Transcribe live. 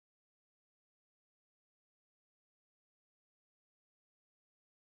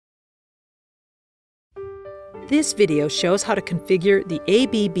This video shows how to configure the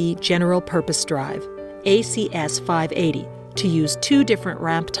ABB General Purpose Drive, ACS580, to use two different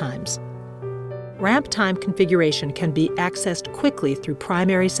ramp times. Ramp time configuration can be accessed quickly through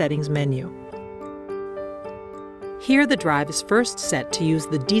Primary Settings menu. Here the drive is first set to use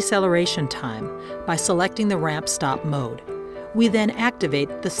the deceleration time by selecting the ramp stop mode. We then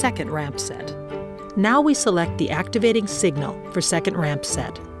activate the second ramp set. Now we select the activating signal for second ramp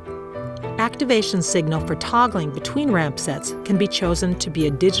set. Activation signal for toggling between ramp sets can be chosen to be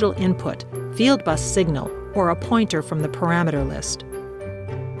a digital input, field bus signal, or a pointer from the parameter list.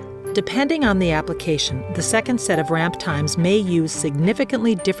 Depending on the application, the second set of ramp times may use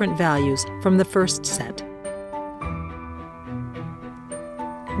significantly different values from the first set.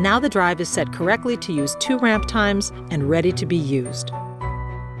 Now the drive is set correctly to use two ramp times and ready to be used.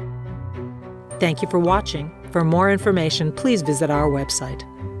 Thank you for watching. For more information, please visit our website.